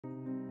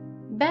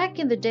Back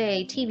in the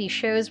day, TV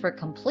shows were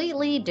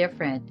completely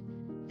different.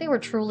 They were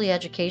truly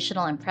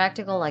educational and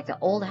practical, like The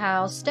Old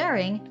House,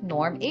 starring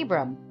Norm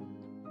Abram.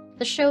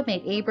 The show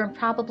made Abram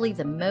probably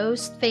the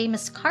most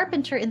famous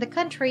carpenter in the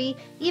country,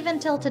 even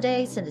till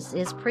today, since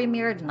it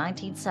premiered in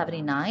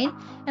 1979,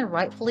 and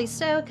rightfully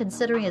so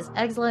considering his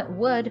excellent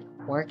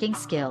woodworking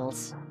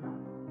skills.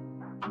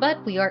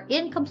 But we are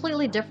in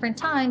completely different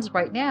times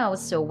right now,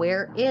 so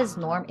where is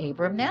Norm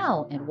Abram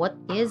now, and what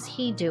is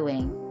he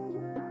doing?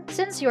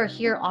 Since you are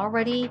here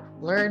already,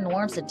 learn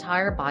Norm's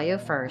entire bio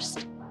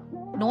first.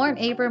 Norm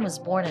Abram was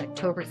born on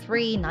October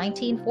 3,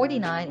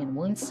 1949 in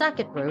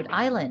Woonsocket, Rhode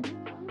Island.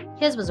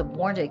 His was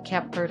born to a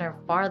carpenter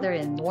father,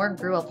 and Norm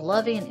grew up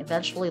loving and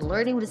eventually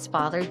learning what his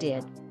father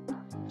did.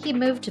 He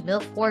moved to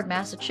Milford,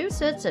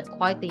 Massachusetts at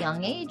quite the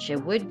young age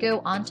and would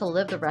go on to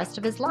live the rest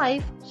of his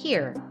life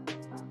here.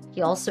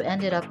 He also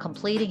ended up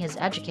completing his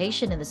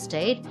education in the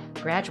state,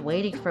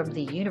 graduating from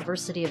the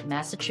University of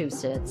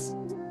Massachusetts.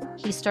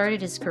 He started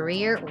his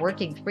career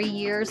working 3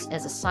 years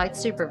as a site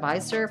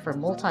supervisor for a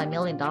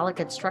multi-million-dollar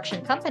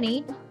construction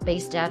company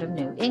based out of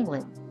New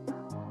England.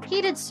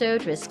 He did so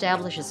to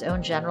establish his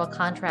own general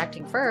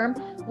contracting firm,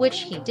 which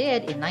he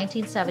did in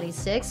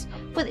 1976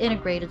 with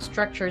Integrated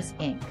Structures,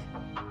 Inc.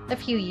 A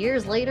few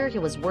years later, he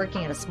was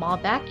working at a small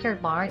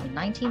backyard barn in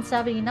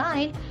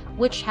 1979,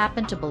 which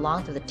happened to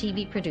belong to the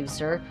TV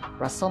producer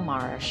Russell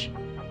Marsh.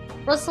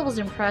 Russell was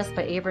impressed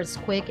by Abram's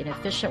quick and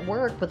efficient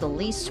work with the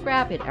least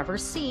scrap he'd ever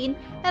seen,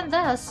 and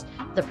thus,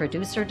 the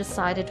producer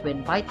decided to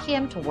invite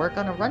him to work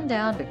on a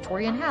rundown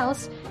Victorian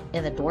house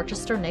in the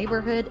Dorchester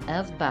neighborhood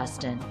of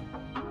Boston.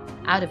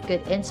 Out of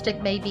good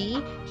instinct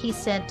maybe, he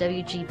sent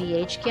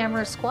WGBH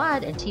camera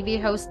squad and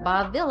TV host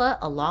Bob Villa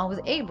along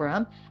with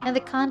Abram, and the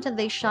content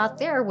they shot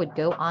there would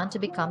go on to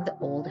become The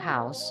Old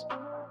House.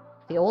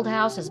 The Old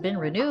House has been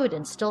renewed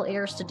and still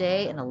airs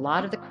today, and a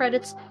lot of the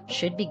credits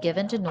should be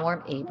given to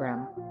Norm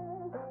Abram.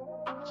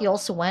 He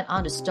also went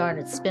on to star in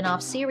its spin-off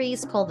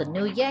series called The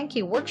New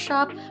Yankee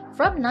Workshop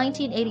from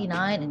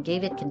 1989 and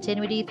gave it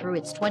continuity through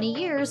its 20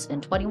 years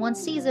and 21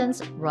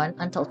 seasons run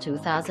until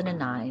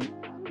 2009.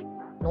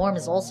 Norm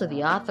is also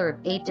the author of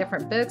 8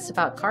 different books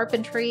about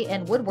carpentry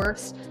and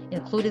woodworks,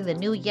 including The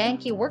New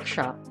Yankee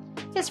Workshop,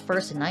 his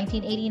first in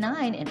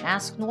 1989, and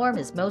Ask Norm,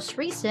 his most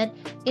recent,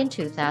 in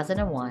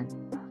 2001.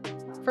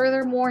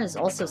 Furthermore, he has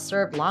also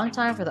served long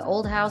time for the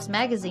Old House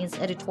magazine's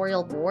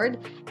editorial board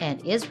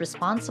and is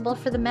responsible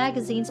for the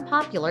magazine's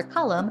popular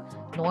column,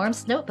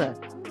 Norm's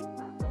Notebook.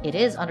 It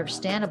is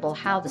understandable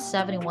how the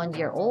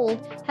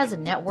 71-year-old has a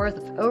net worth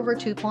of over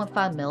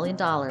 $2.5 million.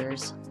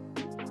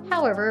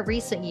 However,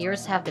 recent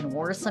years have been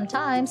worrisome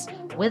times,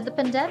 with the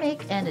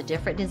pandemic and a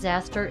different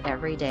disaster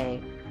every day.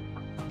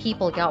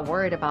 People got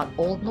worried about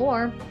old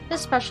Norm,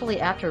 especially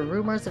after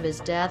rumors of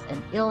his death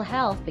and ill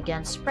health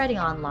began spreading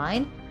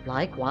online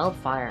like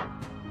wildfire.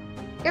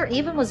 There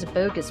even was a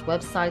bogus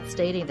website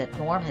stating that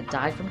Norm had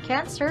died from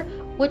cancer,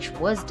 which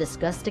was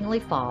disgustingly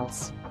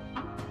false.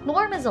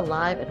 Norm is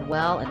alive and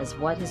well, and is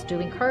what he's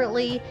doing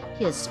currently.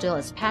 He is still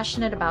as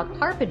passionate about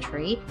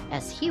carpentry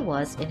as he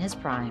was in his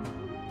prime.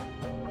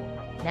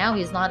 Now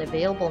he is not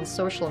available on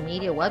social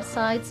media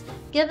websites,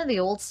 given the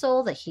old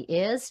soul that he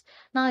is.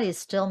 Now he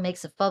still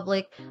makes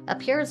public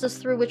appearances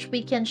through which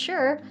we can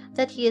ensure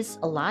that he is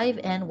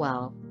alive and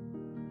well.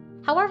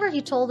 However, he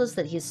told us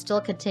that he is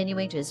still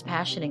continuing to his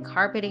passion in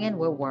carpeting and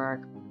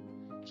woodwork.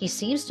 He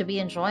seems to be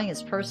enjoying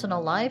his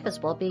personal life as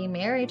well, being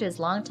married to his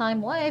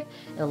longtime wife,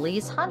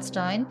 Elise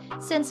Hunstein,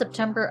 since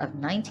September of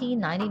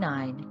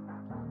 1999.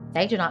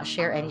 They do not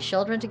share any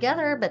children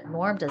together, but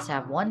Norm does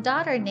have one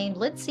daughter named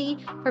Lindsay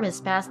from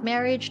his past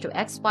marriage to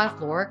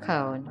ex-wife Laura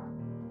Cohn.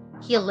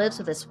 He lives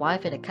with his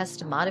wife in a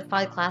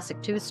custom-modified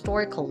classic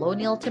 2-story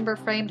colonial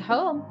timber-framed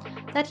home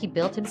that he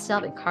built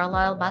himself in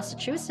Carlisle,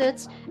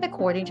 Massachusetts,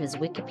 according to his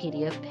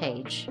Wikipedia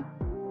page.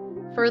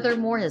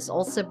 Furthermore, he has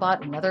also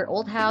bought another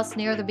old house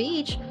near the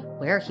beach,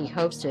 where he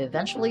hopes to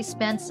eventually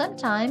spend some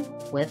time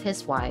with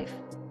his wife.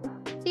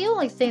 The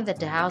only thing that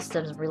the house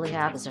doesn't really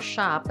have is a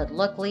shop, but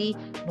luckily,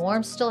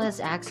 Norm still has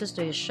access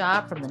to his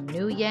shop from the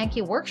New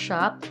Yankee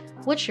Workshop,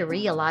 which he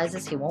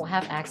realizes he won't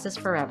have access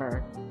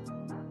forever.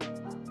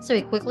 So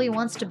he quickly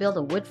wants to build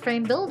a wood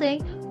frame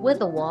building with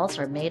the walls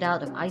are made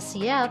out of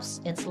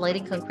ICFs,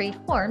 insulating concrete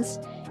forms,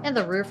 and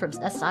the roof from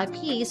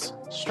SIPs,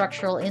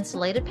 structural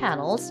insulated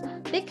panels,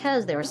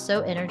 because they are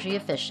so energy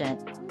efficient.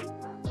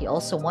 He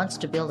also wants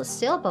to build a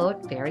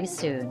sailboat very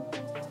soon.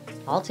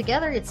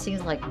 Altogether, it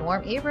seems like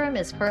Norm Abram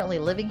is currently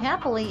living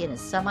happily in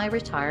his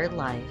semi-retired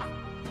life.